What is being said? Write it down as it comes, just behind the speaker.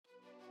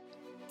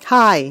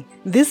Hi,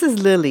 this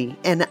is Lily,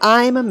 and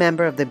I'm a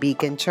member of the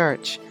Beacon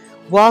Church.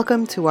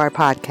 Welcome to our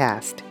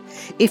podcast.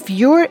 If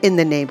you're in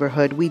the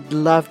neighborhood, we'd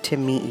love to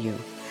meet you.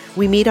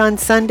 We meet on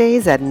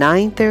Sundays at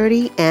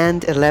 9:30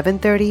 and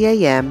 11:30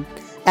 a.m.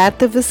 at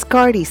the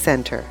Viscardi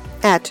Center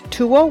at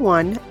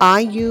 201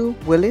 IU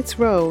Willits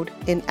Road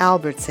in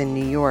Albertson,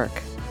 New York.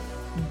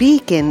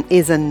 Beacon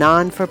is a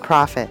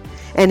non-for-profit,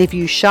 and if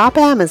you shop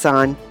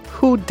Amazon,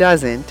 who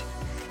doesn't?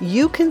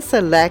 You can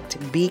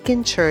select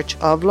Beacon Church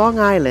of Long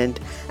Island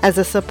as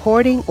a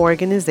supporting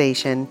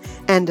organization,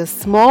 and a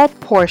small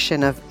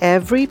portion of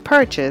every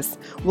purchase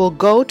will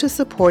go to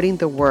supporting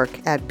the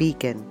work at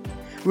Beacon.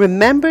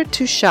 Remember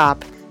to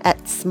shop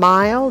at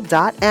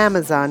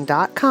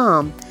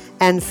smile.amazon.com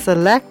and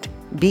select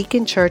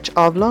Beacon Church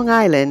of Long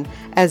Island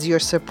as your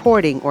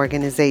supporting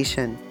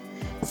organization.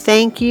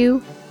 Thank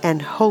you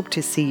and hope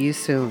to see you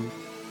soon.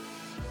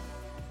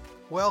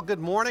 Well, good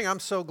morning. I'm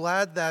so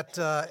glad that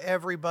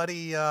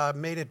everybody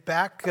made it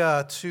back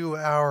to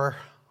our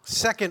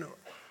second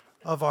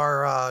of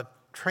our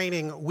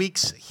training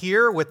weeks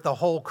here with the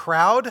whole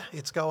crowd.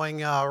 It's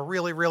going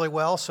really, really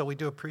well, so we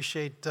do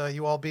appreciate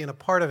you all being a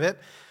part of it.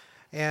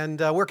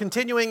 And we're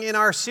continuing in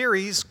our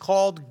series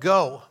called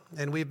Go,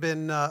 and we've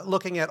been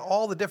looking at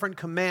all the different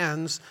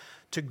commands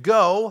to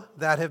go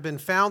that have been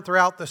found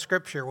throughout the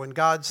Scripture when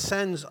God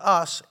sends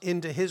us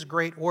into His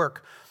great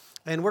work.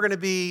 And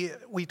we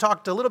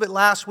talked a little bit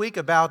last week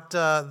about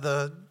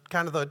the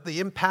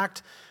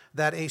impact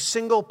that a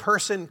single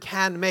person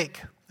can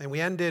make. And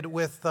we ended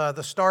with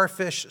the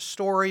starfish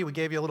story. We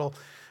gave you a little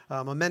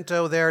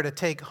memento there to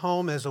take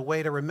home as a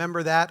way to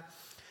remember that.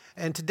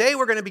 And today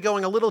we're going to be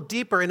going a little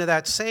deeper into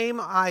that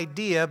same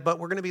idea, but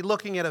we're going to be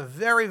looking at a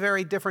very,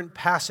 very different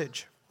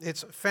passage.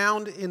 It's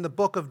found in the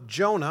book of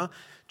Jonah,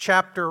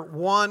 chapter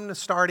 1,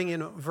 starting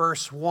in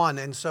verse 1.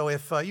 And so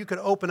if you could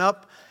open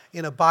up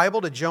in a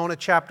Bible to Jonah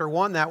chapter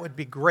 1, that would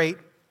be great.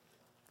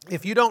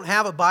 If you don't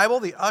have a Bible,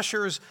 the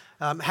ushers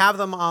have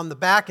them on the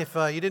back. If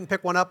you didn't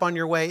pick one up on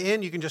your way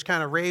in, you can just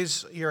kind of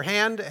raise your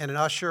hand and an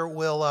usher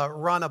will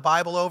run a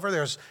Bible over.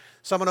 There's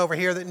someone over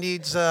here that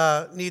needs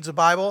a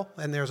Bible,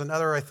 and there's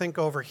another, I think,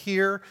 over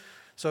here.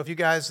 So if you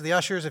guys, the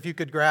ushers, if you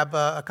could grab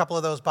a couple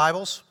of those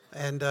Bibles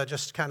and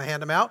just kind of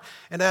hand them out.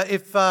 And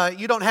if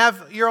you don't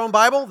have your own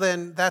Bible,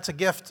 then that's a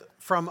gift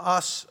from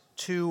us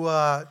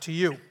to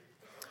you.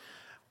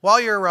 While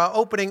you're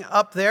opening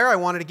up there, I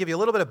wanted to give you a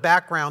little bit of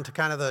background to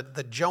kind of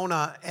the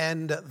Jonah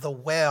and the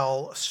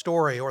whale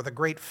story, or the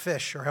great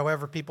fish, or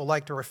however people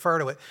like to refer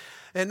to it.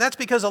 And that's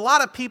because a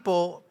lot of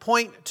people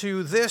point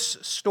to this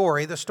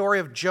story, the story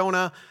of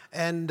Jonah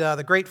and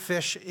the great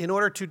fish, in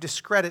order to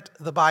discredit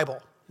the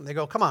Bible. And they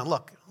go, come on,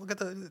 look at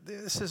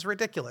this is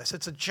ridiculous.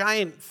 It's a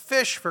giant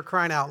fish, for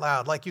crying out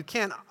loud. Like you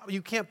can't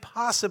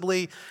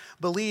possibly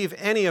believe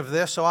any of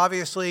this. So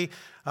obviously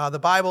the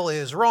Bible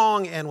is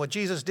wrong, and what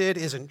Jesus did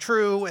isn't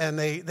true. And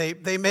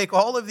they make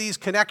all of these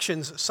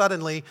connections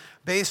suddenly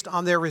based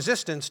on their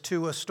resistance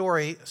to a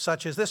story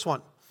such as this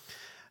one.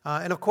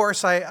 And of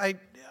course, I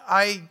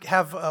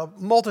have a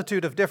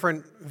multitude of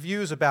different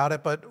views about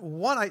it, but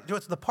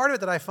the part of it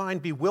that I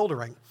find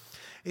bewildering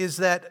is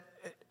that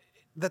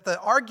the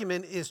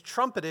argument is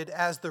trumpeted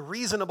as the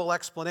reasonable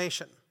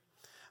explanation,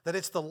 that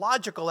it's the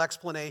logical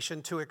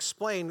explanation to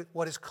explain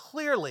what is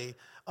clearly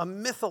a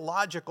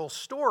mythological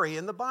story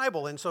in the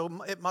Bible, and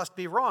so it must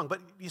be wrong.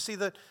 But you see,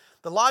 the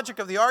logic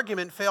of the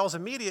argument fails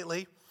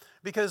immediately,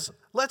 because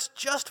let's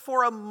just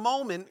for a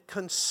moment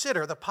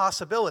consider the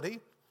possibility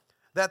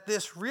that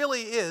this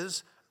really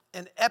is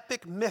an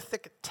epic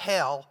mythic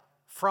tale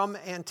from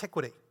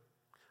antiquity.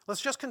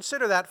 Let's just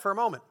consider that for a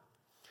moment.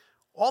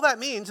 All that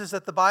means is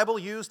that the Bible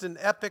used an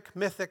epic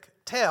mythic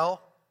tale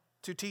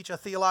to teach a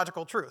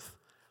theological truth.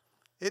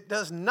 It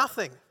does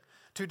nothing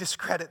to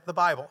discredit the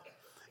Bible.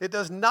 It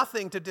does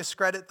nothing to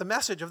discredit the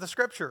message of the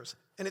Scriptures.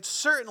 And it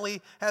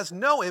certainly has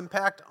no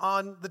impact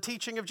on the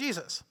teaching of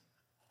Jesus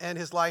and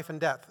his life and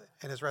death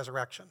and his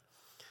resurrection.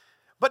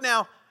 But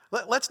now,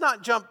 let's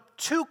not jump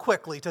too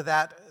quickly to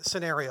that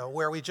scenario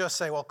where we just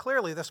say, well,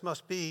 clearly this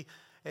must be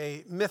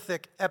a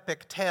mythic,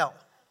 epic tale.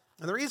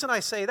 And the reason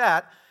I say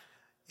that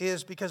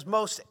is because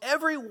most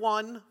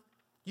everyone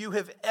you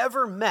have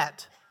ever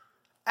met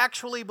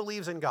actually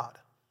believes in God.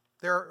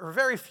 There are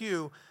very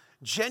few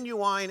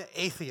genuine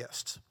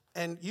atheists,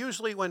 and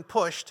usually when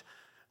pushed,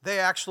 they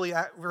actually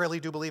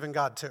really do believe in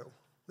God too.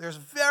 There's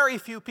very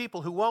few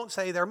people who won't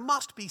say there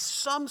must be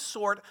some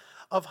sort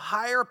of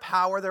higher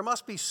power, there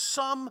must be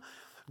some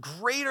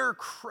greater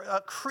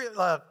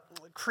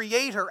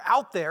creator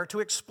out there to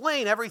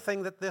explain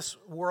everything that this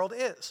world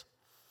is.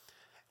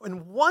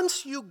 And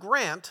once you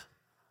grant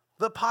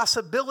the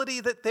possibility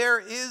that there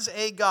is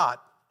a God,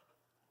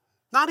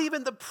 not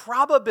even the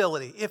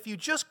probability, if you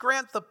just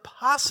grant the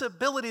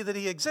possibility that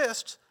he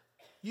exists,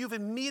 you've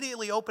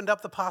immediately opened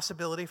up the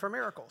possibility for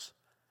miracles.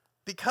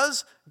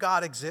 Because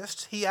God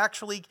exists, he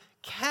actually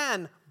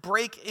can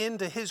break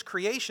into his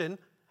creation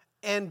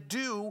and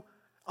do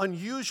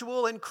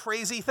unusual and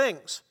crazy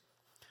things.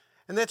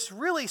 And that's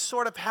really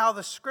sort of how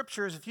the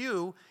Scriptures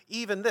view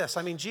even this.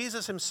 I mean,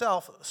 Jesus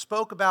himself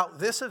spoke about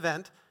this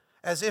event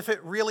as if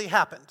it really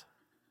happened.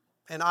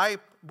 And I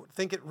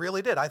think it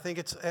really did. I think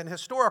it's an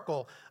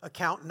historical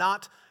account,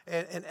 not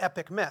an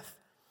epic myth.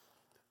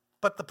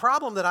 But the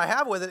problem that I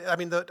have with it,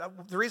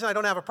 the reason I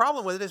don't have a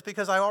problem with it is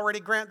because I already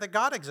grant that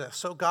God exists.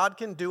 So God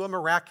can do a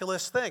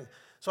miraculous thing.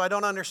 So I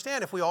don't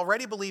understand. If we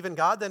already believe in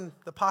God, then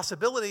the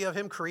possibility of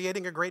him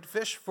creating a great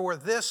fish for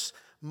this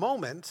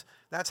moment,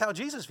 that's how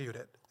Jesus viewed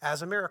it,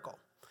 as a miracle.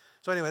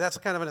 So anyway, that's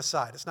kind of an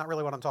aside. It's not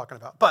really what I'm talking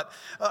about. But,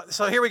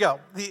 so here we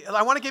go.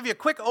 I want to give you a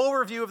quick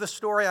overview of the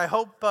story. I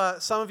hope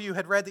some of you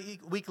had read the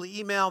weekly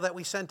email that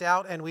we sent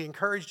out, and we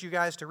encouraged you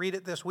guys to read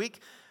it this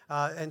week.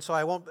 And so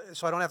I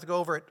don't have to go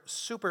over it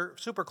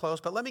super close.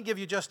 But let me give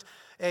you just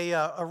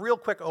a real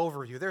quick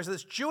overview. There's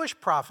this Jewish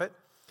prophet.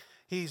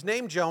 He's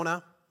named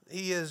Jonah.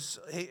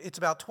 It's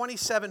about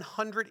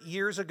 2,700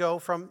 years ago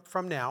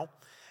from now.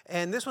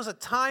 And this was a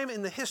time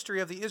in the history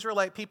of the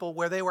Israelite people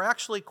where they were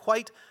actually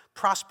quite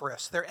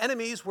prosperous. Their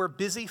enemies were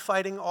busy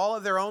fighting all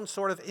of their own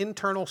sort of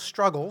internal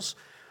struggles,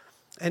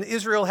 and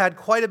Israel had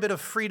quite a bit of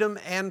freedom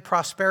and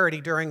prosperity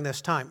during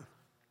this time.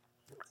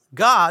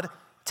 God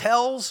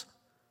tells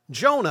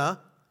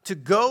Jonah to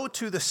go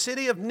to the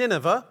city of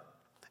Nineveh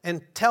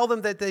and tell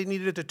them that they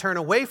needed to turn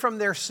away from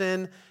their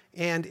sin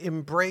and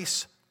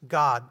embrace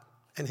God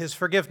and his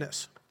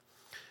forgiveness.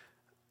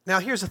 Now,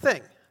 here's the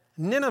thing.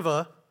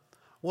 Nineveh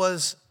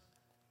was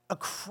a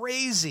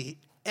crazy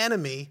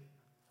enemy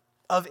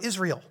of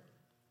Israel.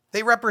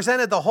 They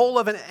represented the whole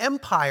of an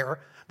empire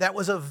that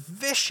was a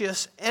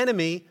vicious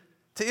enemy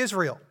to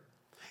Israel.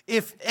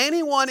 If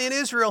anyone in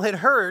Israel had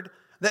heard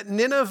that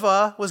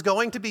Nineveh was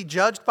going to be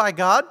judged by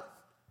God,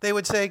 they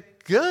would say,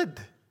 good,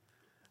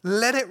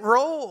 let it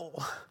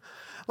roll.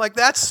 Like,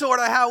 that's sort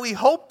of how we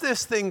hope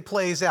this thing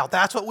plays out.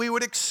 That's what we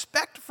would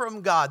expect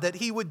from God, that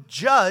he would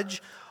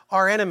judge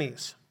our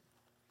enemies.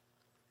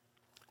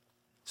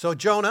 So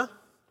Jonah,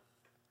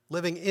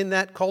 living in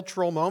that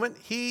cultural moment,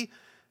 he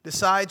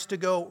decides to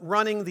go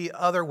running the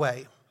other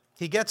way.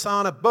 He gets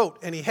on a boat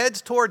and he heads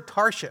toward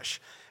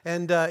Tarshish.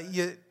 And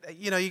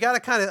you got to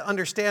kind of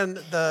understand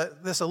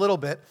this a little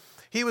bit.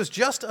 He was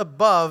just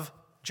above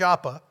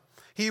Joppa.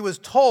 He was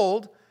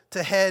told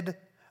to head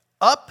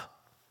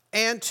up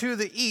and to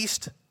the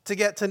east to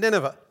get to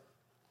Nineveh.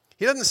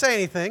 He doesn't say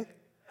anything.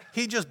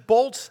 He just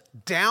bolts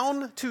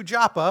down to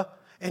Joppa,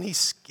 and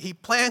he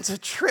plans a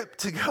trip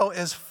to go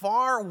as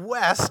far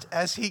west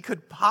as he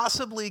could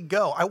possibly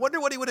go. I wonder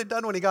what he would have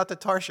done when he got to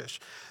Tarshish.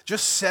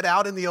 Just set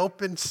out in the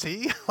open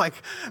sea?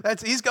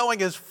 He's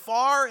going as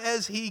far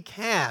as he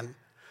can.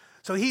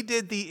 So he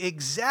did the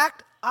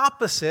exact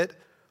opposite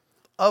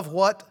of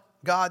what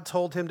God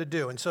told him to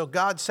do. And so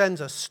God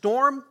sends a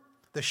storm.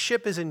 The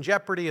ship is in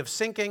jeopardy of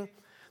sinking.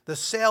 The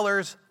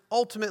sailors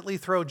ultimately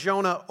throw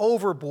Jonah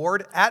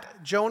overboard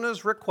at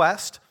Jonah's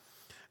request.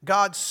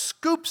 God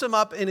scoops him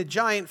up in a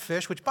giant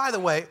fish, which, by the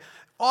way,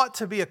 ought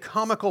to be a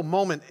comical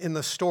moment in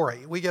the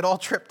story. We get all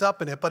tripped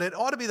up in it, but it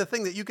ought to be the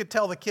thing that you could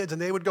tell the kids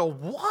and they would go,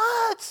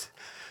 what?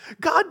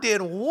 God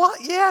did what?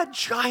 Yeah,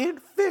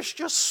 giant fish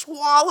just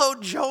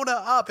swallowed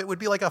Jonah up. It would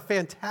be like a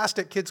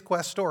fantastic Kids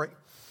Quest story.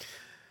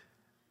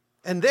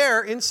 And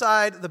there,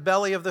 inside the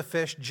belly of the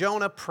fish,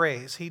 Jonah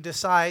prays. He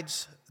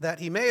decides that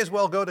he may as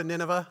well go to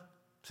Nineveh,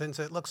 since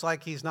it looks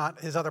like his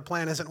other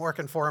plan isn't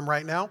working for him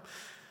right now.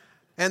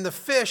 And the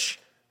fish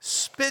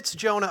spits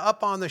Jonah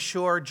up on the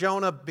shore.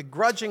 Jonah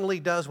begrudgingly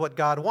does what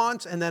God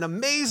wants, and then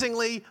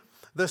amazingly,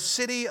 the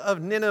city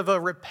of Nineveh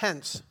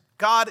repents.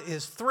 God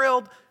is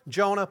thrilled.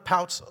 Jonah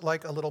pouts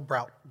like a little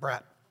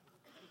brat.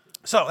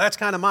 So that's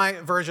kind of my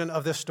version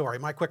of this story,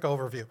 my quick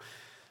overview.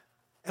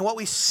 And what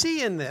we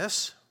see in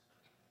this,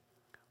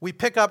 we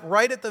pick up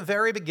right at the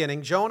very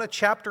beginning, Jonah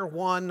chapter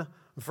 1,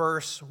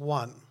 verse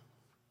 1.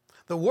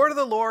 The word of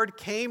the Lord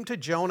came to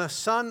Jonah,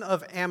 son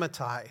of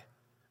Amittai.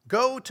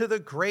 Go to the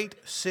great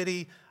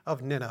city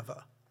of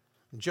Nineveh.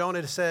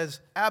 Jonah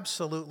says,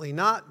 absolutely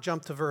not.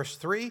 Jump to verse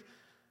 3.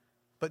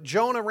 But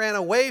Jonah ran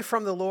away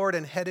from the Lord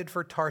and headed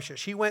for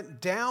Tarshish. He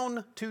went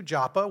down to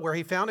Joppa, where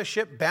he found a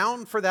ship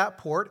bound for that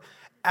port.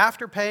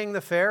 After paying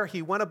the fare,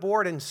 he went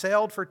aboard and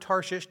sailed for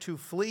Tarshish to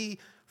flee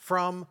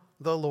from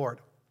the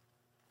Lord.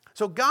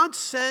 So God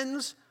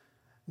sends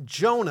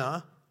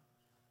Jonah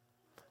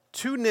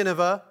to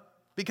Nineveh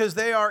because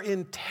they are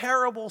in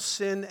terrible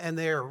sin and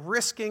they are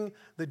risking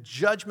the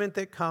judgment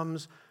that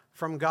comes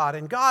from God.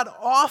 And God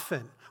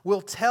often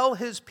will tell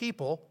his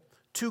people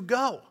to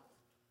go.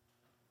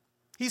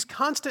 He's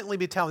constantly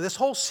been telling. This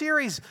whole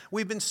series,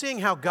 we've been seeing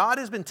how God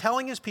has been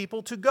telling his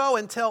people to go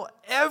and tell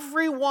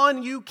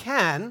everyone you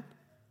can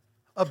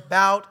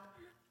about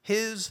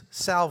his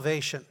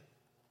salvation.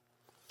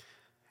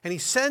 And he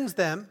sends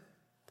them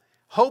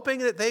hoping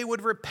that they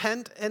would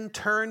repent and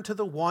turn to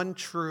the one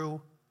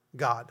true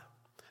God.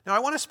 Now, I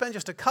want to spend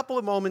just a couple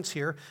of moments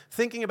here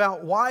thinking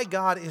about why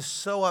God is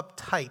so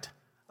uptight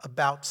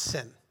about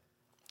sin.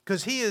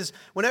 Because he is,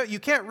 whenever you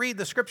can't read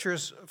the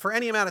scriptures for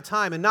any amount of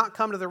time and not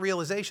come to the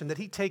realization that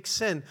he takes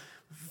sin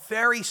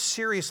very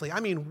seriously. I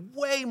mean,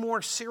 way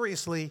more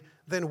seriously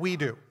than we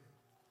do.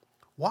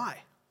 Why?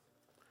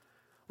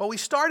 Well, we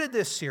started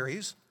this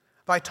series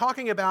by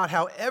talking about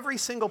how every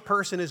single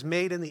person is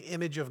made in the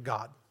image of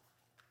God.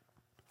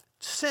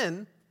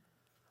 Sin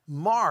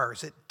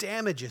mars, it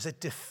damages,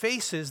 it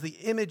defaces the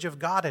image of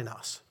God in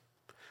us.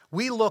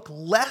 We look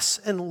less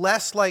and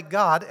less like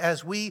God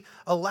as we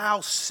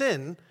allow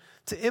sin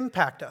to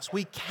impact us.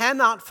 We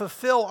cannot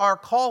fulfill our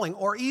calling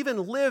or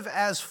even live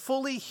as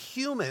fully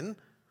human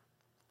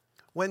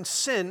when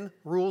sin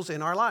rules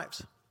in our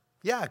lives.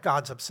 Yeah,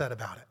 God's upset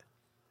about it.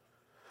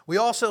 We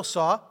also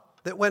saw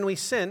that when we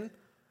sin,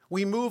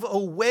 we move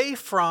away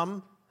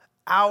from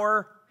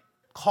our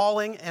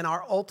calling and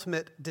our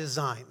ultimate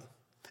design.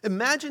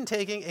 Imagine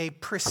taking a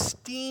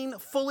pristine,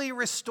 fully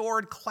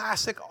restored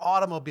classic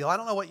automobile. I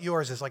don't know what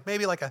yours is,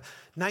 maybe like a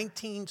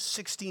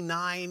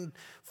 1969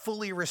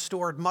 fully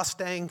restored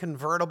Mustang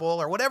convertible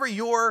or whatever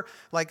your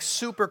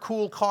super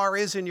cool car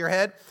is in your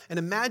head, and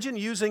imagine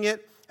using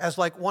it as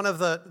one of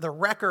the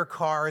wrecker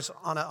cars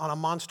on a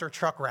monster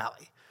truck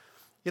rally.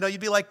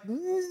 You'd be like,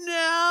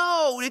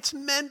 no, it's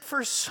meant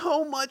for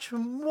so much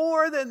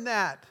more than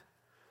that.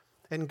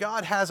 And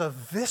God has a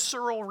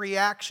visceral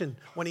reaction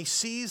when he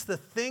sees the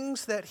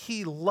things that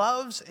he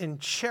loves and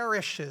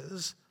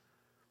cherishes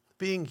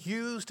being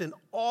used in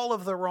all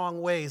of the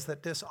wrong ways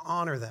that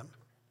dishonor them.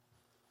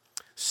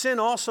 Sin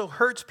also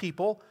hurts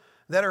people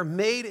that are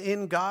made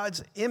in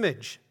God's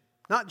image.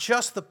 Not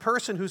just the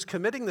person who's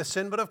committing the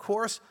sin, but of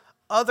course,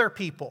 other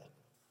people.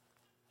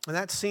 And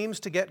that seems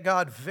to get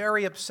God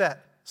very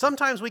upset.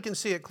 Sometimes we can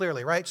see it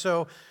clearly, right?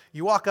 So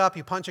you walk up,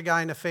 you punch a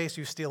guy in the face,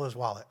 you steal his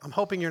wallet. I'm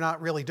hoping you're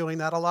not really doing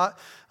that a lot,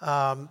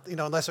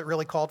 unless it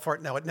really called for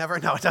it. No, it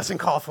doesn't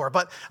call for it.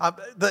 But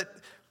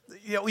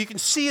you can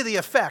see the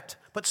effect.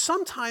 But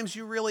sometimes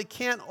you really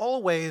can't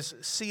always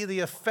see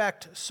the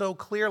effect so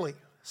clearly.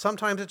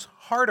 Sometimes it's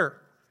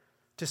harder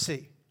to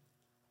see.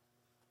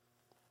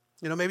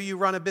 Maybe you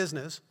run a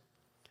business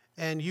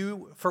and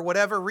you, for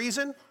whatever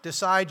reason,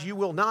 decide you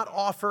will not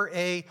offer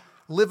a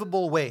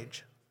livable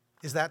wage.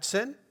 Is that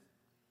sin?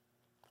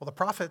 Well, the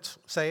prophets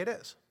say it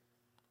is.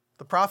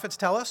 The prophets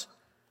tell us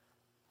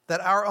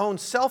that our own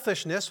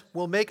selfishness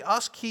will make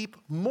us keep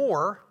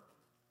more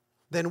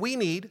than we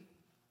need,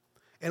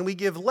 and we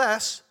give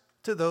less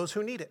to those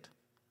who need it.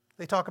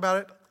 They talk about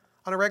it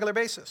on a regular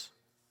basis.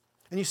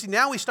 And you see,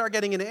 now we start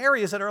getting into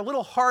areas that are a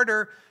little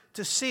harder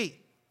to see.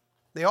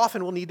 They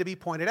often will need to be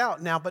pointed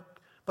out now,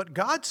 but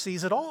God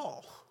sees it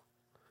all.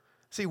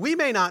 See, we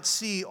may not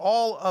see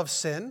all of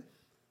sin.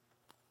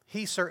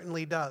 He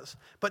certainly does.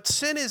 But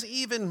sin is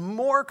even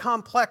more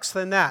complex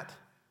than that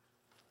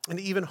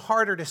and even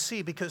harder to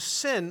see because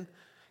sin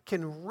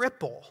can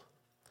ripple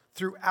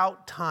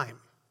throughout time.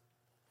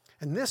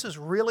 And this is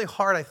really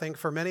hard, I think,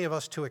 for many of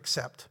us to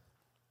accept.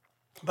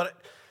 But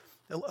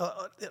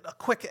a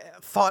quick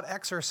thought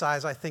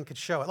exercise, I think, could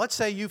show it. Let's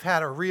say you've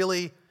had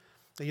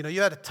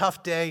you had a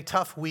tough day,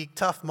 tough week,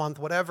 tough month,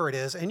 whatever it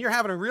is, and you're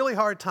having a really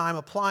hard time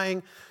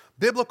applying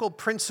biblical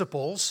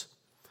principles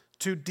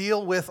to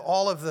deal with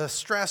all of the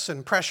stress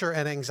and pressure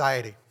and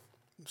anxiety.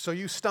 So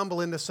you stumble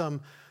into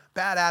some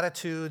bad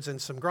attitudes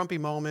and some grumpy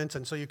moments,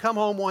 and so you come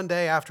home one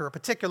day after a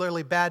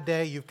particularly bad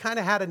day, you've kind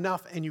of had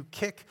enough, and you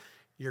kick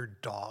your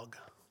dog,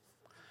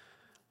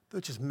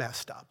 which is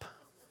messed up.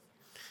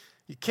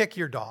 You kick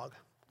your dog.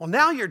 Well,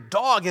 now your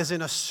dog is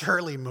in a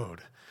surly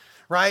mood,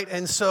 right?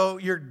 And so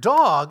your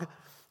dog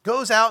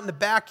goes out in the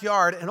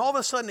backyard, and all of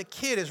a sudden a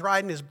kid is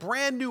riding his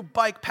brand new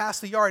bike past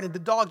the yard, and the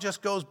dog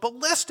just goes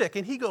ballistic,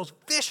 and he goes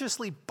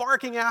viciously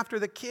barking after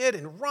the kid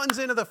and runs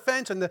into the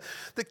fence, and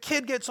the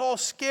kid gets all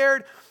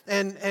scared,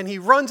 and he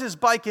runs his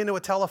bike into a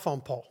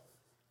telephone pole.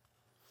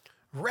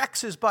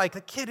 Wrecks his bike.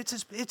 The kid,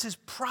 it's his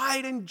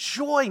pride and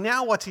joy.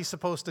 Now what's he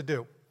supposed to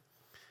do?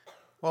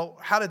 Well,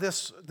 how did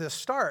this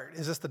start?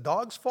 Is this the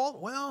dog's fault?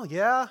 Well,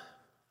 yeah.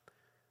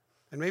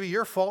 And maybe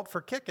your fault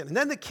for kicking. And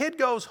then the kid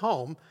goes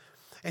home,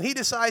 and he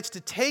decides to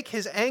take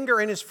his anger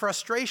and his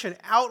frustration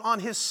out on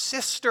his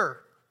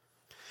sister.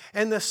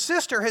 And the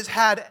sister has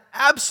had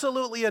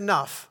absolutely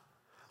enough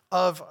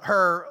of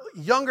her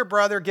younger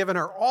brother giving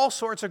her all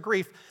sorts of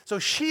grief. So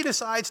she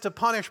decides to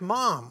punish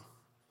mom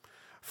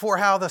for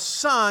how the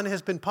son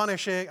has been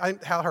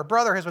how her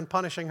brother has been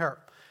punishing her.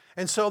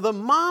 And so the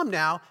mom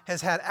now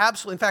has had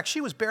in fact, she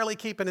was barely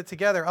keeping it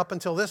together up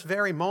until this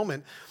very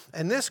moment.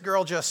 And this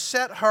girl just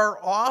set her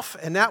off,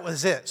 and that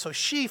was it. So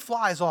she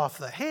flies off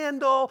the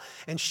handle,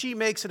 and she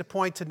makes it a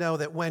point to know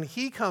that when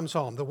he comes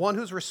home, the one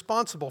who's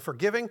responsible for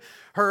giving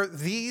her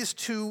these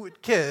two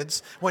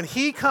kids, when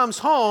he comes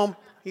home,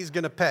 he's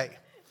going to pay.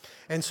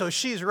 And so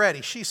she's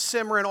ready. She's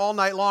simmering all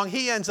night long.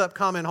 He ends up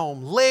coming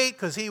home late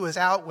because he was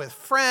out with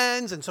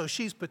friends, and so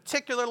she's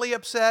particularly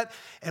upset.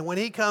 And when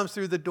he comes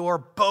through the door,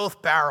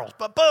 both barrels,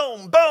 but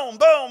boom, boom,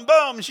 boom,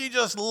 boom, she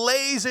just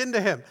lays into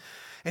him.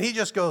 And he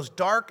just goes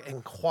dark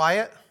and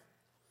quiet,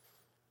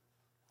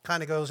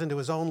 kind of goes into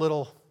his own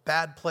little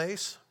bad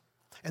place.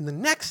 And the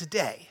next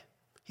day,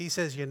 he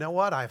says, you know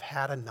what? I've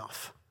had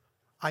enough.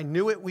 I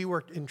knew it. We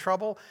were in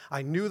trouble.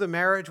 I knew the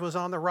marriage was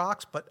on the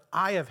rocks, but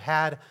I have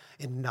had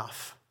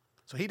enough.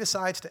 So he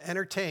decides to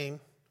entertain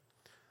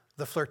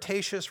the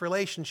flirtatious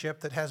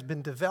relationship that has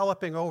been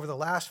developing over the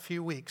last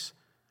few weeks.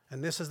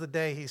 And this is the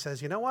day he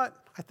says, you know what?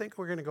 I think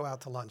we're going to go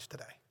out to lunch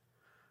today,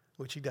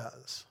 which he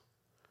does.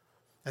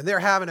 And they're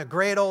having a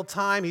great old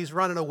time. He's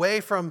running away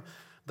from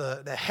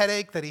the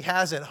headache that he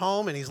has at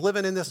home, and he's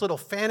living in this little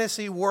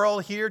fantasy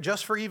world here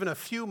just for even a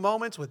few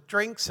moments with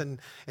drinks and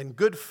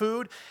good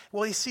food.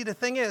 Well, you see, the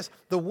thing is,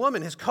 the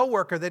woman, his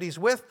coworker that he's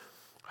with,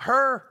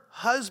 her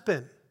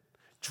husband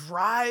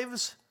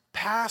drives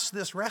past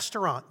this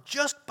restaurant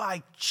just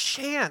by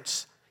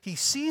chance. He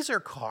sees her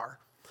car.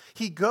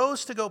 He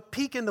goes to go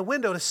peek in the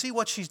window to see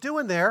what she's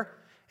doing there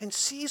and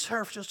sees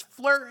her just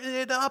flirting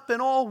it up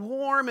and all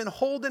warm and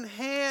holding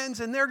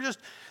hands, and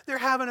they're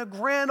having a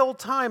grand old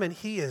time, and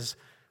he is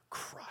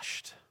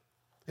crushed.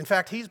 In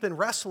fact, he's been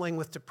wrestling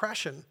with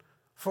depression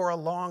for a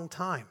long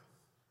time.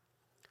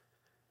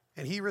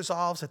 And he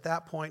resolves at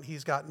that point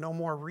he's got no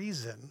more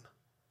reason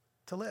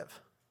to live.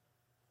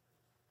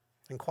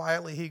 And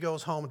quietly he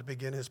goes home to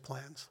begin his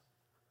plans.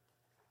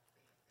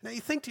 Now you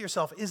think to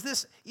yourself, is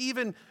this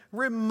even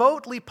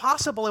remotely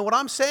possible? And what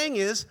I'm saying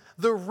is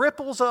the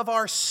ripples of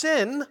our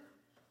sin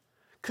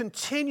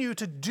continue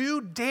to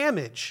do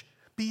damage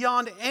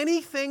beyond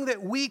anything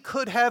that we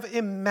could have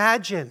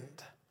imagined.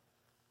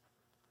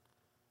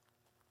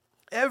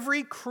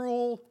 Every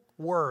cruel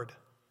word,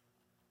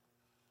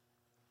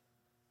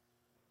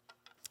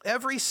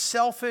 every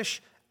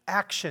selfish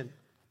action,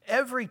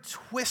 every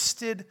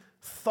twisted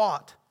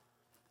thought,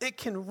 it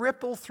can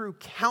ripple through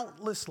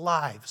countless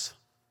lives.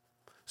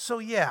 So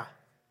yeah,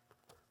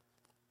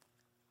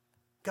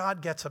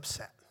 God gets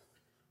upset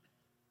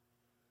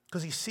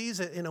because he sees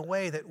it in a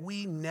way that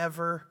we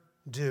never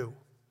do.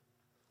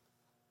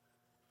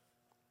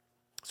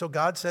 So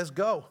God says,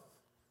 go.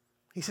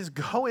 He says,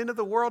 go into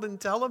the world and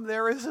tell them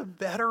there is a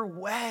better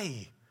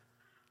way.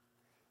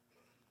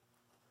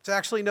 It's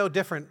actually no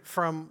different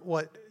from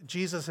what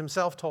Jesus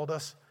himself told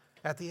us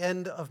at the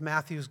end of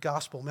Matthew's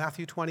gospel.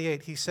 Matthew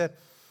 28, he said,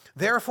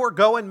 therefore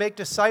go and make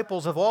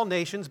disciples of all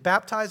nations,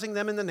 baptizing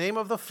them in the name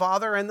of the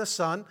Father and the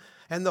Son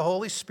and the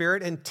Holy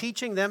Spirit, and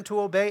teaching them to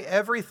obey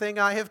everything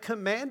I have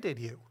commanded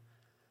you.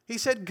 He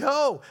said,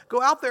 go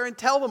out there and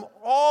tell them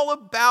all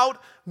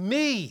about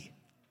me.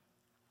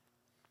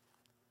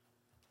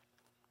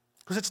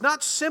 Because it's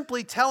not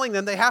simply telling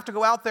them they have to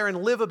go out there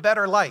and live a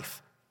better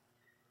life.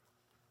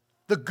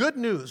 The good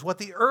news, what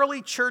the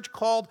early church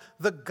called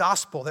the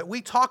gospel, that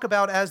we talk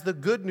about as the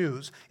good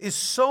news, is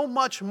so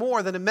much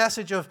more than a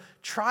message of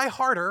try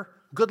harder,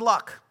 good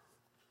luck.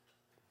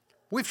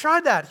 We've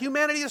tried that.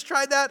 Humanity has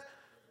tried that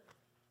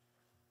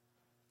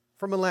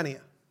for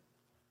millennia.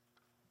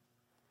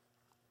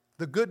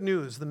 The good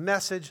news, the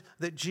message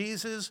that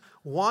Jesus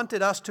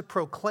wanted us to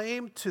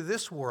proclaim to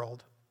this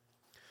world,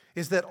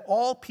 is that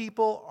all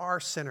people are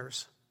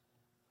sinners,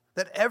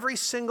 that every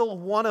single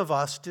one of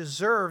us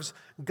deserves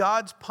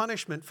God's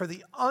punishment for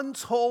the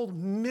untold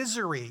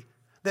misery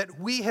that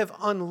we have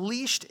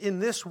unleashed in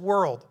this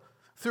world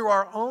through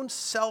our own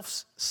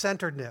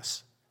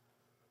self-centeredness,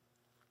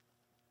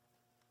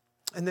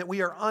 and that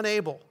we are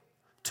unable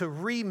to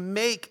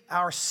remake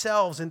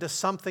ourselves into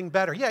something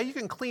better. Yeah, you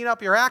can clean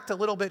up your act a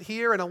little bit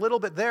here and a little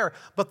bit there,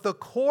 but the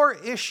core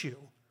issue,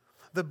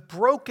 the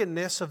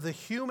brokenness of the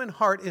human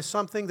heart, is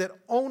something that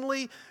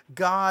only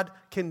God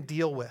can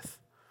deal with.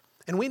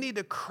 And we need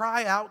to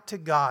cry out to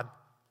God.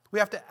 We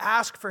have to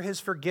ask for his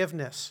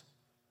forgiveness.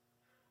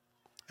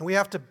 And we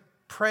have to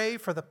pray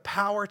for the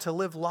power to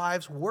live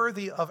lives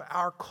worthy of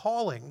our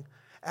calling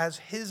as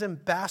his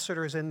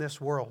ambassadors in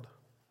this world.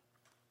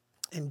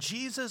 And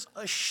Jesus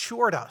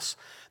assured us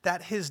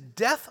that his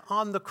death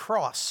on the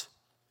cross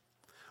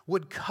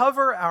would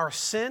cover our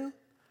sin,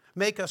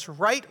 make us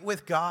right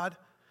with God,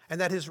 and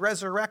that his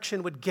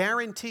resurrection would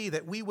guarantee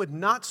that we would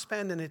not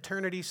spend an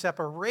eternity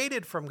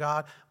separated from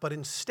God, but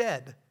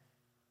instead,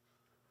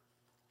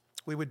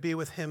 we would be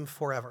with him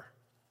forever.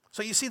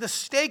 So you see, the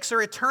stakes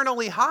are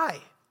eternally high.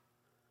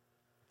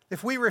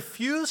 If we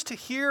refuse to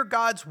hear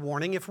God's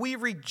warning, if we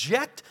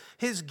reject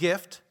his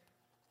gift,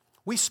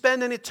 we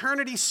spend an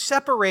eternity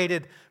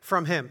separated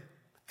from him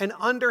and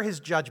under his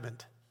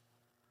judgment.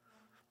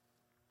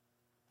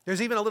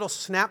 There's even a little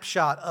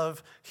snapshot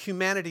of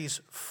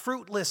humanity's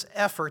fruitless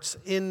efforts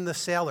in the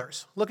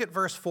sailors. Look at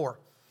verse 4.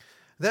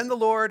 Then the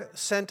Lord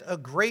sent a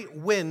great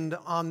wind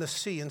on the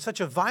sea, and such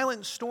a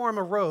violent storm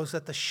arose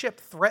that the ship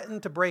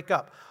threatened to break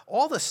up.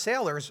 All the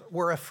sailors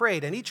were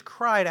afraid, and each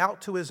cried out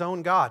to his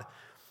own God.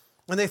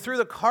 And they threw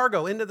the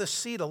cargo into the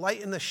sea to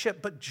lighten the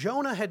ship, but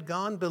Jonah had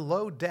gone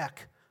below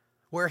deck,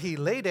 where he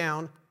lay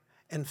down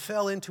and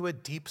fell into a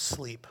deep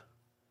sleep.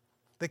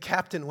 The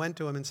captain went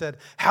to him and said,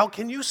 "How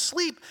can you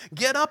sleep?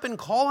 Get up and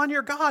call on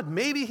your God.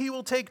 Maybe he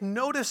will take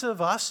notice of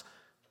us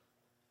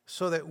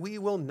so that we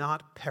will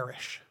not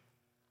perish."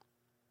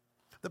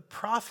 The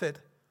prophet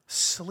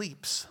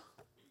sleeps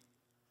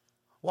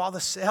while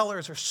the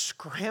sailors are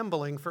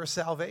scrambling for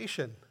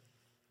salvation.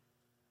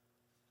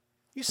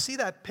 You see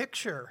that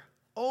picture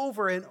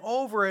over and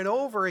over and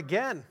over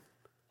again.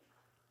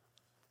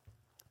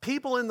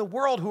 People in the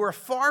world who are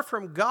far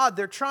from God,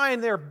 they're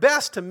trying their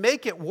best to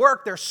make it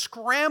work. They're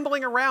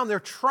scrambling around. They're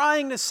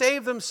trying to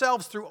save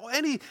themselves through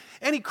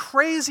any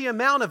crazy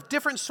amount of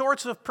different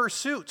sorts of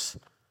pursuits.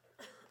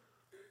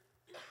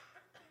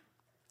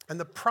 And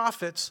the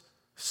prophets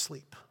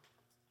sleep.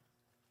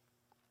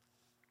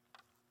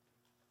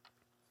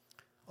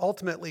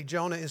 Ultimately,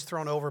 Jonah is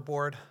thrown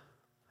overboard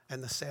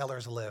and the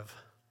sailors live.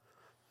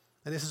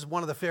 And this is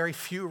one of the very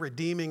few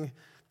redeeming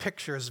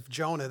pictures of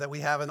Jonah that we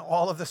have in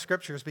all of the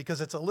scriptures,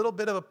 because it's a little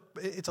bit of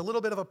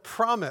a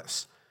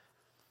promise.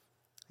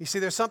 You see,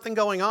 there's something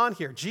going on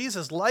here.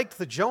 Jesus liked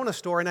the Jonah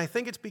story, and I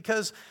think it's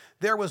because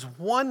there was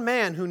one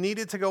man who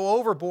needed to go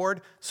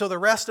overboard so the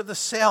rest of the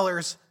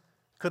sailors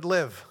could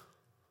live.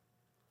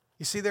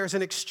 You see, there's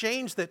an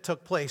exchange that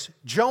took place.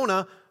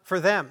 Jonah for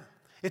them.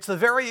 It's the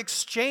very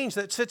exchange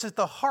that sits at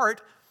the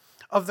heart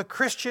of the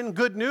Christian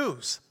good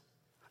news.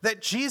 That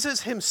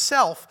Jesus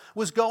himself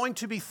was going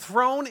to be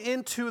thrown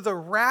into the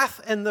wrath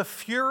and the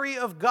fury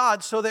of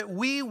God so that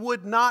we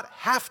would not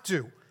have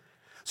to.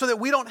 So that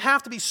we don't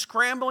have to be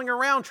scrambling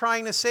around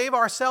trying to save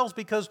ourselves,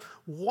 because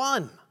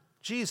one,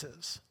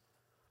 Jesus,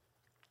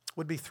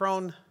 would be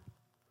thrown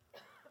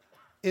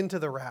into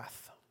the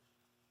wrath.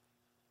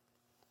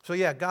 So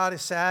yeah, God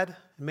is sad.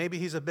 Maybe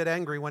he's a bit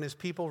angry when his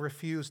people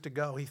refuse to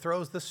go. He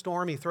throws the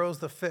storm, he throws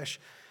the fish.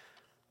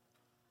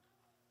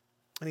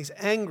 And he's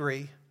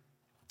angry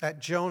at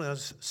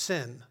Jonah's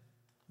sin,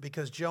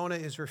 because Jonah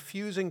is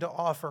refusing to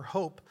offer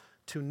hope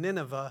to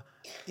Nineveh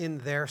in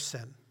their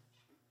sin.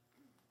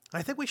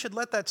 I think we should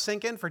let that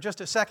sink in for just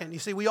a second. You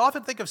see, we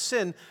often think of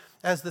sin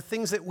as the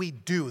things that we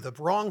do, the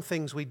wrong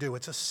things we do.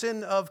 It's a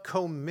sin of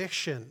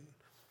commission.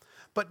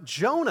 But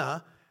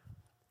Jonah,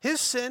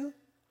 his sin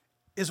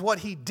is what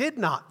he did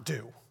not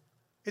do.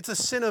 It's a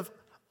sin of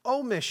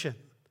omission.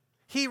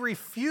 He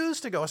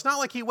refused to go. It's not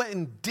like he went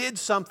and did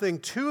something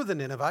to the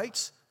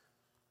Ninevites.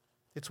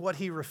 It's what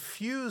he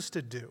refused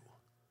to do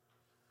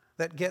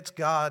that gets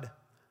God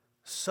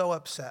so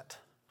upset.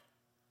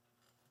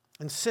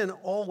 And sin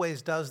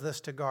always does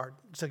this to God.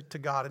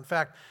 In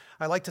fact,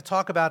 I like to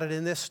talk about it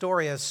in this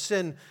story as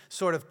sin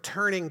sort of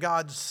turning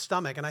God's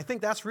stomach. And I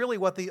think that's really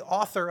what the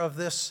author of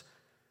this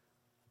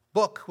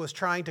book was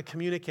trying to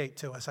communicate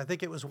to us. I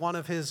think it was one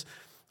of his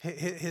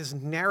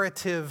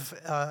narrative,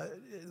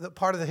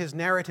 part of his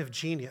narrative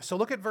genius. So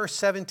look at verse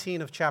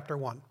 17 of chapter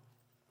 1.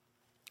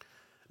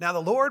 Now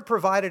the Lord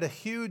provided a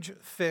huge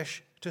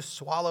fish to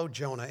swallow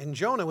Jonah, and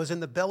Jonah was in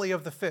the belly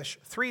of the fish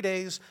 3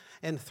 days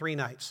and 3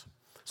 nights.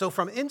 So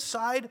from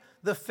inside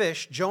the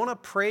fish, Jonah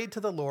prayed to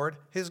the Lord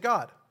his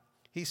God.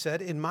 He said,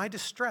 "In my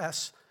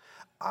distress,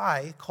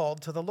 I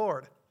called to the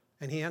Lord,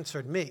 and he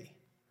answered me.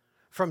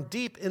 From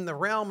deep in the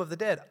realm of the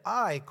dead,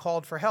 I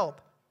called for help,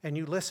 and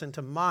you listened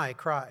to my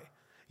cry.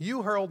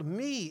 You hurled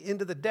me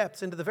into the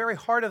depths, into the very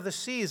heart of the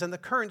seas, and the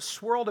currents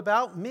swirled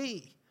about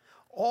me.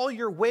 All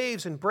your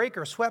waves and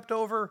breakers swept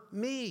over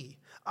me.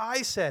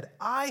 I said,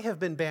 I have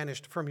been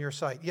banished from your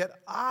sight,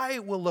 yet I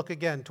will look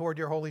again toward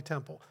your holy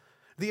temple.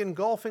 The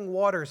engulfing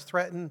waters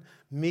threatened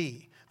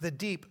me. The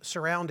deep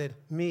surrounded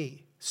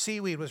me.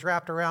 Seaweed was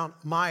wrapped around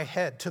my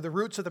head. To the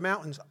roots of the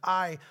mountains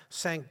I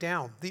sank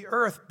down. The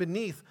earth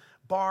beneath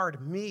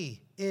barred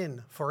me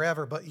in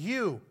forever. But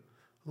you,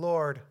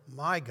 Lord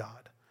my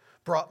God,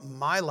 brought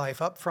my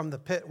life up from the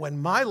pit.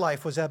 When my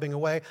life was ebbing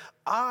away,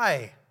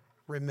 I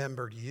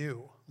remembered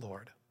you,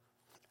 Lord.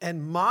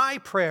 And my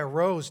prayer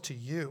rose to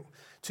you,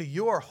 to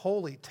your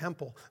holy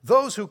temple.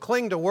 Those who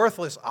cling to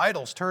worthless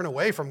idols turn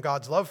away from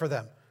God's love for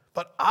them.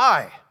 But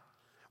I,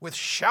 with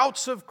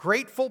shouts of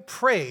grateful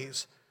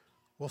praise,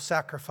 will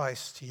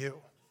sacrifice to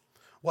you.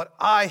 What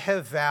I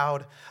have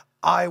vowed,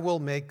 I will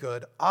make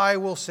good. I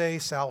will say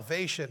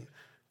salvation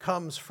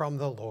comes from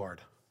the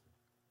Lord.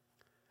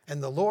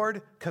 And the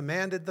Lord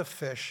commanded the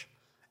fish,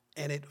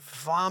 and it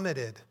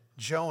vomited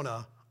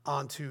Jonah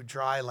onto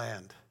dry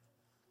land.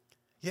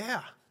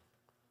 Yeah.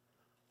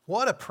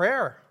 What a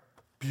prayer.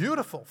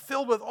 Beautiful,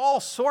 filled with all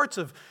sorts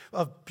of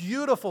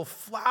beautiful,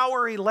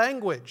 flowery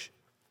language.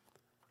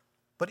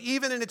 But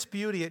even in its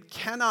beauty, it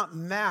cannot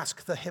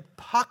mask the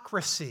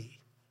hypocrisy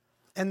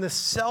and the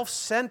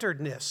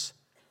self-centeredness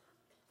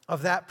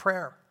of that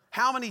prayer.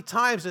 How many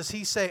times does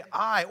he say,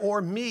 I,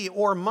 or me,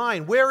 or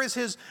mine? Where is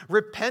his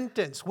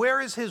repentance? Where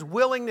is his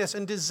willingness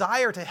and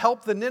desire to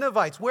help the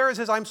Ninevites? Where is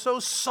his, I'm so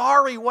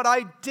sorry what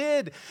I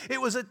did.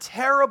 It was a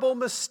terrible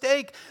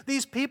mistake.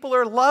 These people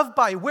are loved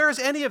by you. Where is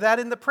any of that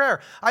in the prayer?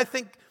 I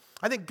think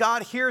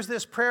God hears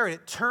this prayer and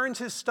it turns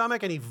his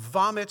stomach and he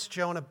vomits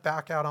Jonah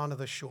back out onto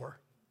the shore.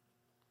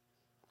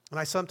 And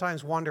I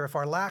sometimes wonder if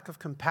our lack of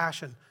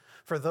compassion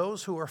for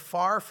those who are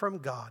far from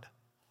God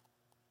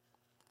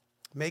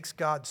makes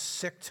God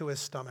sick to his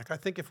stomach. I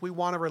think if we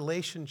want a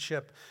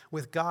relationship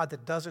with God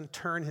that doesn't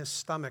turn his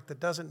stomach, that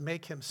doesn't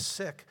make him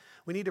sick,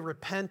 we need to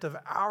repent of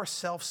our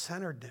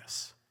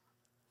self-centeredness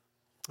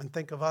and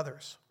think of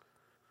others.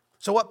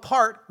 So what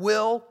part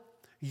will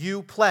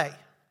you play?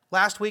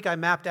 Last week I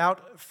mapped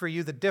out for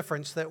you the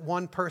difference that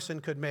one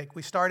person could make.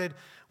 We started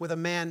with a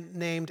man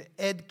named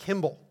Ed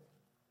Kimball.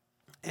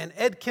 And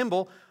Ed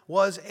Kimball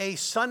was a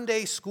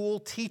Sunday school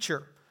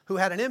teacher who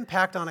had an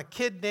impact on a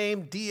kid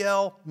named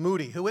D.L.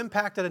 Moody, who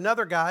impacted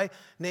another guy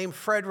named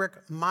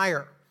Frederick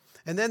Meyer.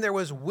 And then there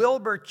was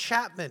Wilbur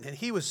Chapman, and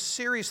he was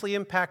seriously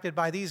impacted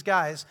by these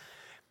guys.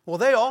 Well,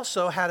 they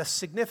also had a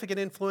significant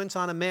influence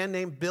on a man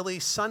named Billy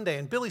Sunday.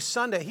 And Billy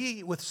Sunday,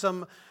 he, with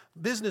some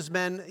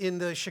businessmen in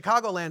the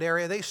Chicagoland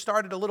area, they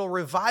started a little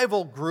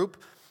revival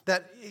group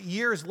that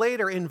years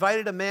later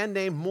invited a man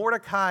named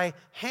Mordecai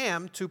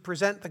Ham to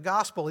present the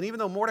gospel. And even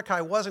though Mordecai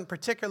wasn't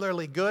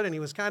particularly good and he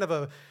was kind of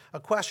a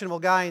questionable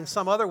guy in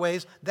some other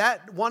ways,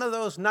 that one of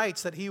those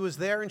nights that he was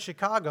there in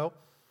Chicago,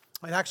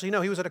 and actually, no,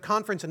 he was at a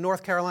conference in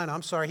North Carolina,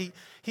 I'm sorry,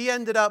 he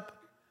ended up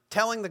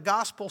telling the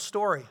gospel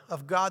story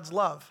of God's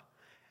love.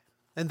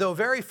 And though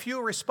very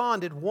few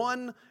responded,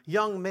 one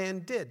young man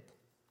did,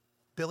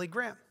 Billy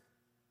Graham.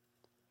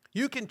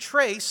 You can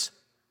trace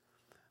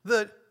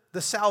the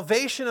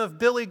salvation of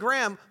Billy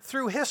Graham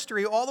through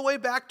history all the way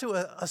back to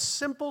a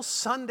simple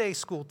Sunday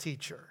school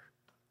teacher,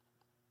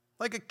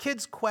 like a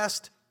Kids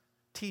Quest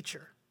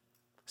teacher,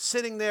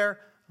 sitting there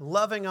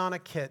loving on a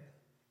kid.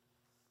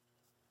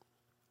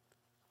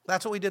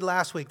 That's what we did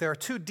last week. There are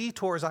two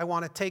detours I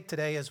want to take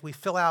today as we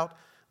fill out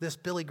this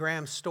Billy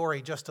Graham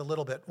story just a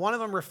little bit. One of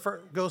them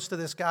goes to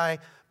this guy,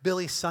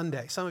 Billy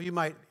Sunday. Some of you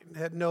might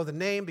know the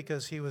name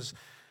because he was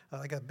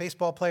like a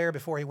baseball player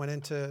before he went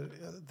into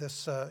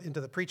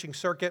the preaching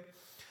circuit.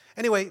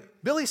 Anyway,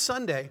 Billy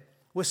Sunday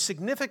was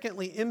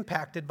significantly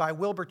impacted by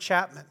Wilbur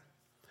Chapman,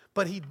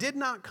 but he did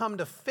not come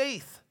to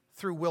faith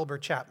through Wilbur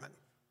Chapman.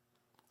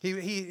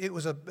 It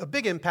was a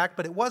big impact,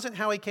 but it wasn't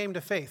how he came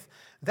to faith.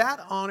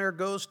 That honor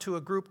goes to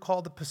a group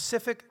called the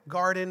Pacific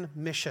Garden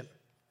Mission.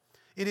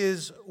 It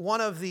is one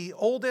of the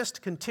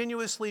oldest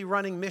continuously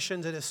running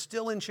missions. It is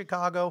still in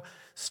Chicago,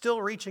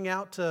 still reaching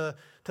out to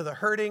the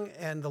hurting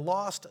and the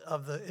lost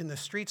in the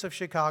streets of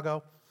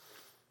Chicago.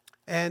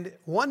 And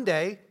one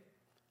day,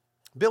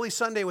 Billy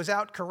Sunday was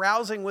out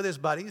carousing with his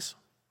buddies,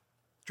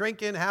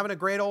 drinking, having a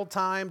great old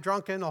time,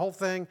 drunken, the whole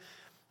thing.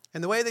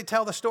 And the way they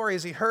tell the story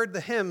is he heard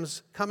the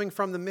hymns coming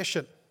from the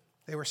mission.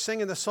 They were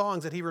singing the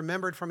songs that he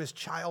remembered from his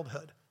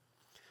childhood.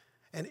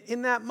 And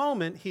in that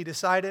moment, he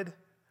decided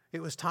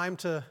it was time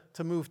to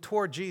move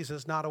toward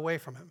Jesus, not away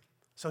from him.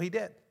 So he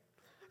did.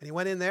 And he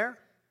went in there,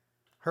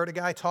 heard a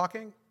guy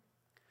talking.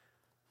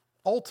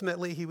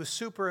 Ultimately, he was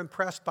super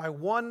impressed by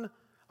one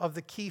of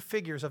the key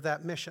figures of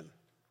that mission,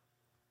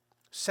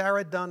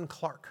 Sarah Dunn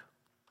Clark.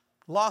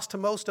 Lost to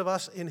most of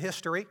us in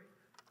history.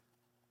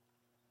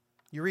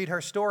 You read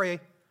her story,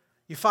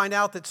 you find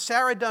out that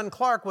Sarah Dunn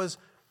Clark was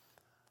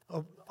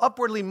an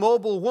upwardly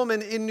mobile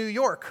woman in New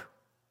York.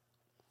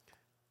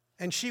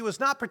 And she was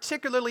not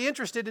particularly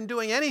interested in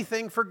doing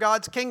anything for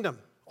God's kingdom,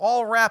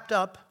 all wrapped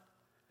up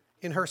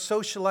in her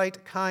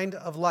socialite kind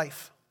of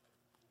life.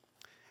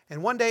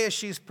 And one day as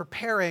she's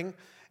preparing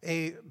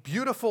a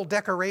beautiful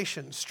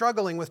decoration,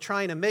 struggling with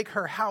trying to make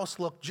her house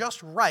look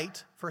just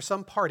right for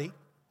some party,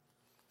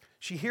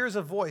 she hears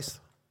a voice,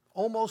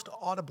 almost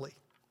audibly,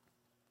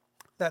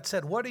 that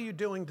said, "What are you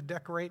doing to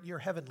decorate your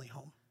heavenly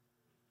home?"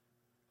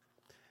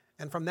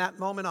 And from that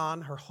moment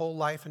on, her whole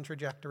life and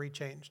trajectory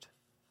changed.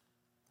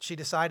 She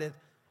decided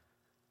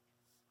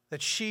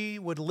that she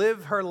would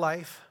live her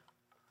life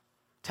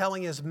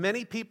telling as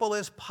many people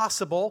as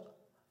possible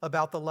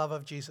about the love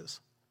of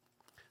Jesus.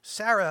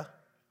 Sarah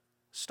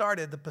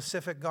started the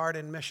Pacific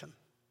Garden Mission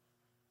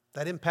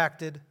that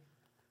impacted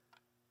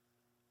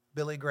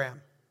Billy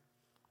Graham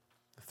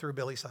through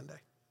Billy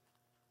Sunday.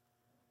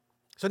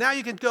 So now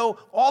you can go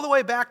all the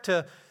way back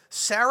to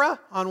Sarah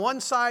on one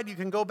side, you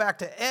can go back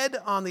to Ed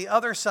on the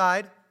other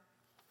side,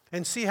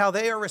 and see how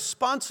they are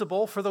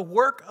responsible for the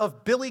work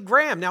of Billy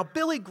Graham. Now,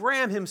 Billy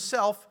Graham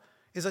himself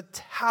is a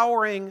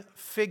towering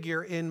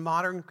figure in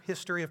modern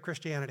history of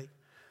Christianity.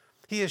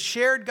 He has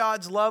shared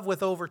God's love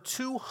with over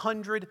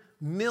 200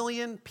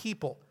 million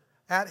people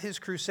at his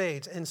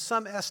crusades, and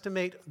some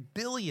estimate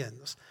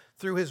billions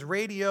through his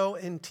radio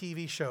and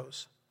TV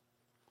shows.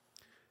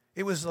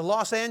 It was the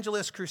Los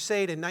Angeles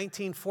Crusade in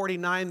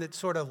 1949 that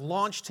sort of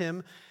launched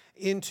him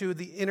into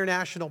the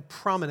international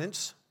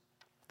prominence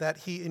that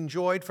he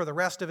enjoyed for the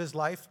rest of his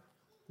life.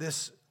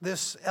 This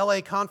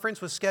LA conference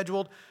was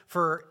scheduled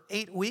for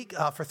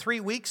 3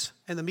 weeks,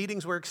 and the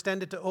meetings were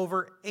extended to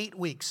over 8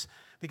 weeks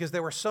because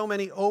there were so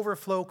many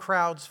overflow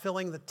crowds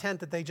filling the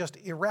tent that they just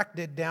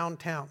erected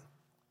downtown.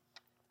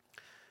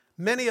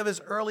 Many of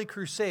his early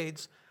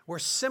crusades were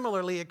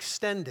similarly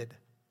extended,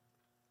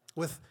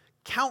 with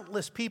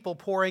countless people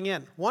pouring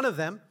in. One of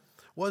them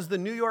was the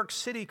New York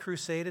City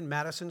Crusade in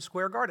Madison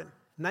Square Garden,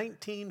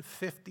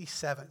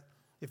 1957.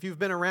 If you've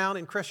been around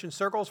in Christian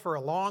circles for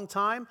a long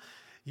time,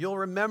 you'll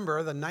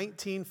remember the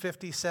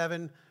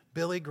 1957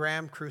 Billy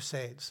Graham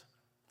Crusades.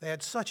 They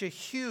had such a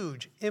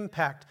huge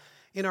impact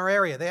in our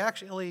area. They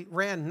actually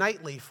ran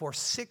nightly for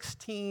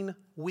 16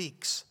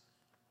 weeks.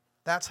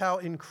 That's how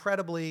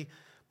incredibly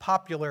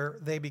popular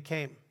they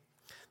became.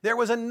 There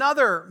was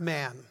another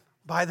man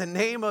by the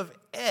name of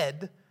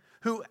Ed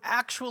who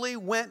actually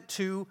went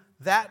to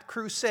that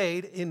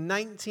crusade in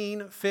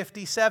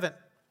 1957.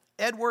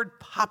 Edward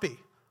Poppy,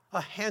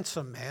 a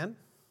handsome man.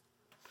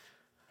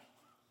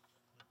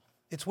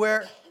 It's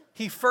where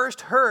he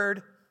first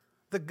heard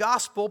the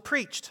gospel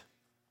preached.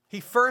 He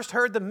first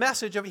heard the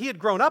message of, he had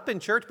grown up in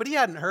church, but he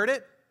hadn't heard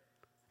it.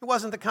 It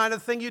wasn't the kind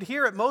of thing you'd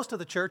hear at most of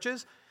the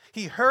churches.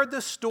 He heard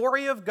the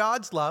story of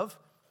God's love,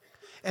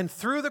 and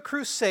through the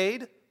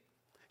crusade,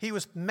 he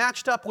was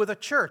matched up with a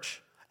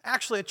church,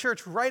 actually a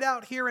church right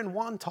out here in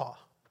Wantagh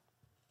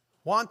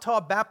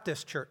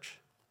Baptist Church.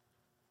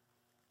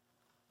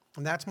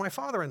 And that's my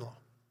father-in-law.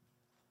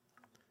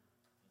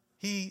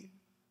 He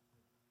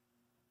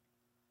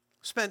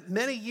spent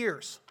many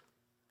years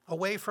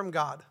away from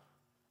God,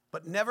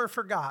 but never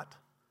forgot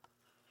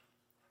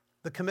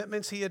the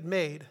commitments he had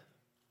made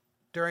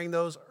during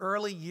those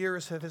early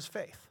years of his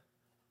faith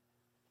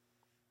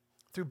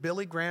through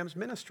Billy Graham's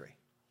ministry.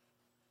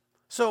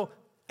 So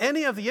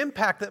any of the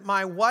impact that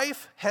my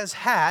wife has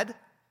had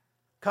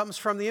comes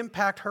from the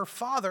impact her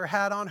father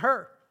had on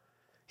her.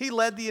 He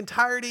led the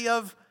entirety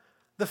of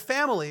the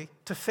family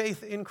to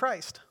faith in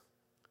Christ.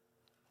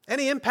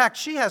 Any impact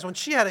she has, when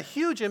she had a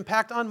huge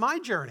impact on my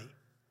journey.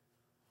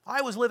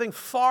 I was living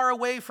far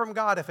away from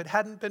God if it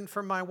hadn't been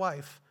for my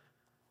wife,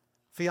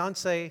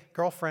 fiance,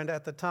 girlfriend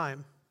at the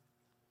time.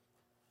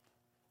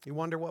 You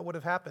wonder what would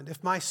have happened.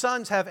 If my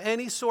sons have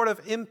any sort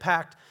of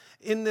impact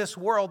in this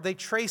world, they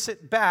trace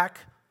it back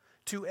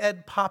to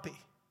Ed Poppy,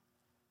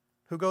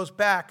 who goes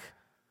back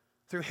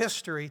through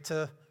history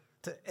to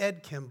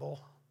Ed Kimball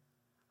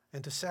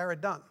and to Sarah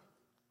Dunn.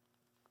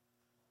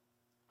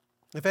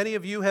 If any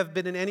of you have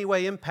been in any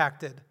way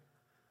impacted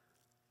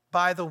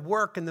by the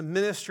work and the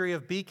ministry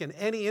of Beacon,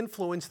 any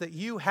influence that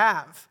you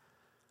have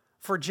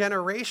for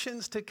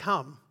generations to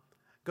come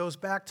goes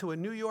back to a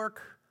New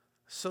York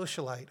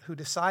socialite who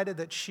decided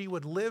that she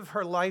would live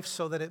her life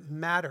so that it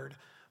mattered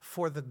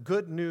for the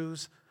good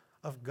news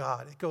of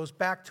God. It goes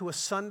back to a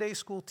Sunday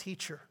school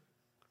teacher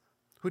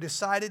who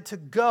decided to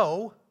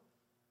go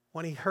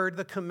when he heard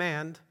the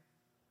command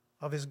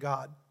of his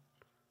God.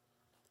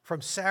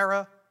 From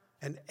Sarah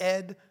and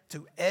Ed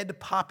to Ed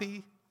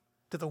Poppy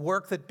to the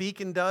work that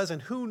Beacon does,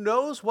 and who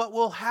knows what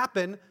will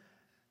happen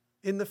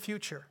in the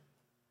future.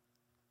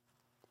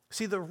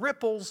 See, the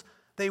ripples,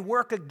 they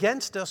work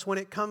against us when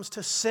it comes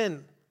to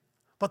sin,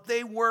 but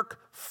they work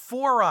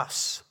for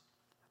us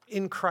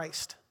in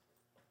Christ.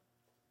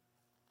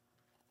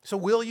 So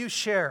will you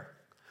share?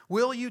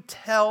 Will you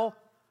tell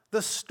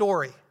the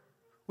story?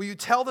 Will you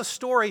tell the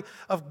story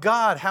of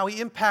God, how he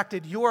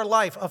impacted your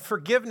life, of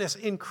forgiveness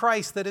in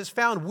Christ that is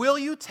found? Will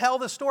you tell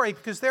the story?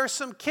 Because there's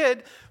some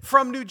kid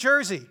from New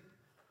Jersey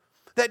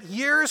that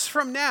years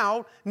from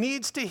now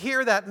needs to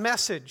hear that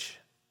message.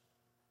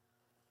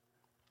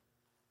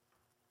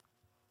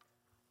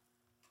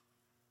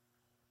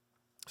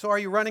 So are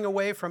you running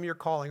away from your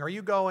calling? Are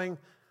you going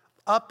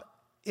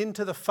up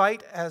into the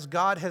fight as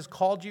God has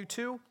called you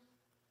to?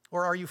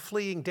 Or are you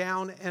fleeing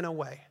down and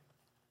away?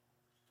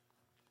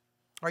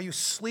 Are you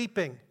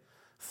sleeping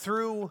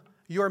through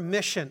your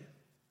mission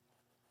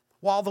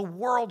while the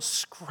world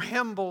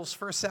scrambles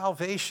for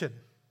salvation?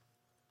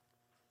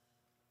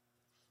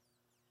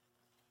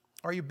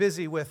 Are you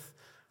busy with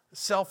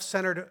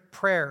self-centered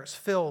prayers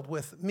filled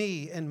with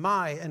me and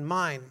my and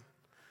mine,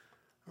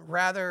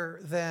 rather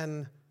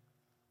than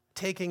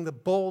taking the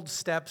bold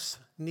steps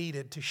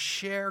needed to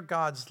share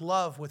God's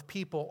love with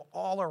people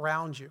all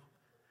around you?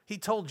 He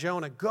told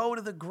Jonah, go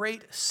to the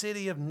great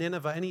city of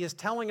Nineveh. And he is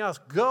telling us,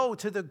 go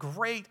to the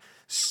great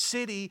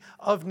city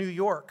of New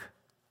York.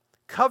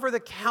 Cover the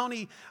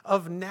county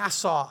of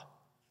Nassau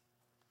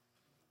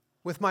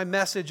with my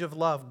message of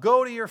love.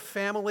 Go to your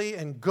family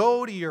and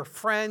go to your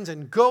friends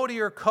and go to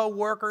your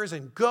coworkers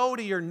and go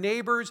to your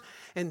neighbors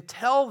and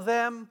tell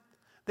them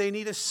they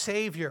need a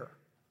Savior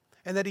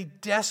and that he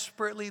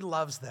desperately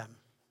loves them.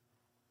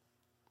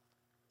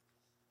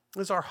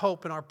 This is our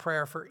hope and our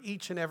prayer for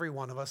each and every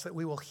one of us, that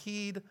we will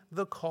heed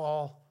the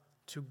call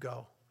to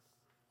go.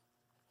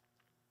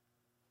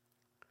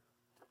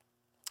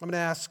 I'm going to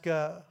ask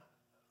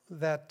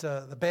that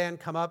the band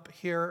come up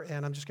here,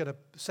 and I'm just going to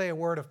say a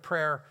word of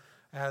prayer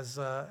as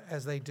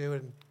they do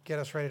and get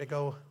us ready to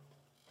go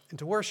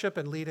into worship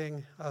and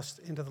leading us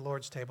into the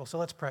Lord's table. So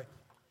let's pray.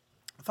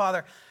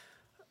 Father,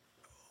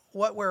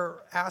 what we're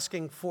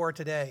asking for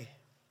today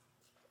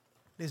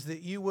is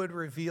that you would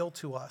reveal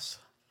to us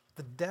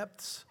the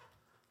depths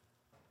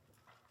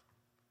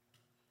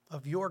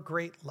of your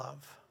great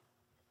love.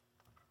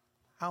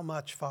 How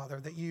much, Father,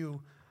 that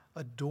you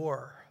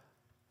adore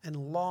and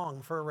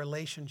long for a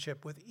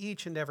relationship with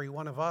each and every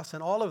one of us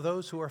and all of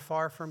those who are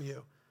far from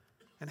you.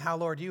 And how,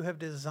 Lord, you have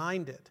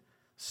designed it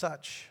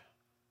such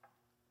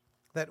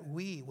that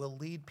we will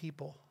lead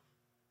people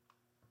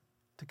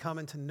to come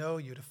and to know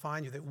you, to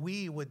find you, that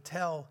we would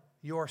tell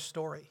your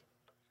story,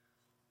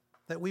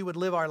 that we would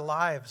live our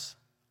lives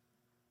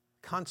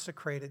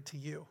consecrated to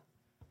you.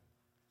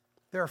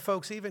 There are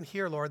folks even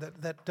here, Lord,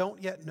 that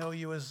don't yet know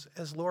you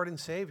as Lord and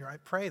Savior. I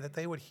pray that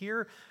they would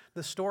hear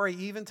the story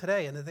even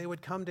today and that they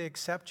would come to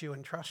accept you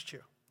and trust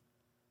you.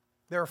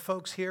 There are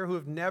folks here who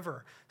have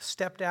never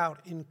stepped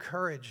out in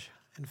courage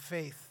and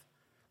faith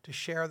to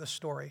share the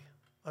story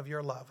of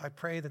your love. I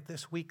pray that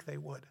this week they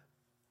would.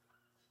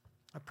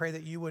 I pray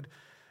that you would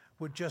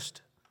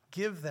just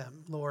give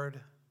them, Lord,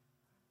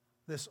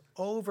 this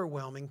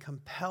overwhelming,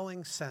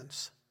 compelling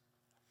sense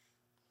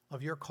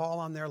of your call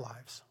on their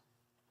lives.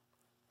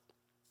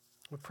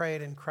 We pray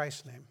it in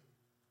Christ's name.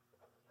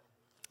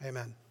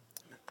 Amen.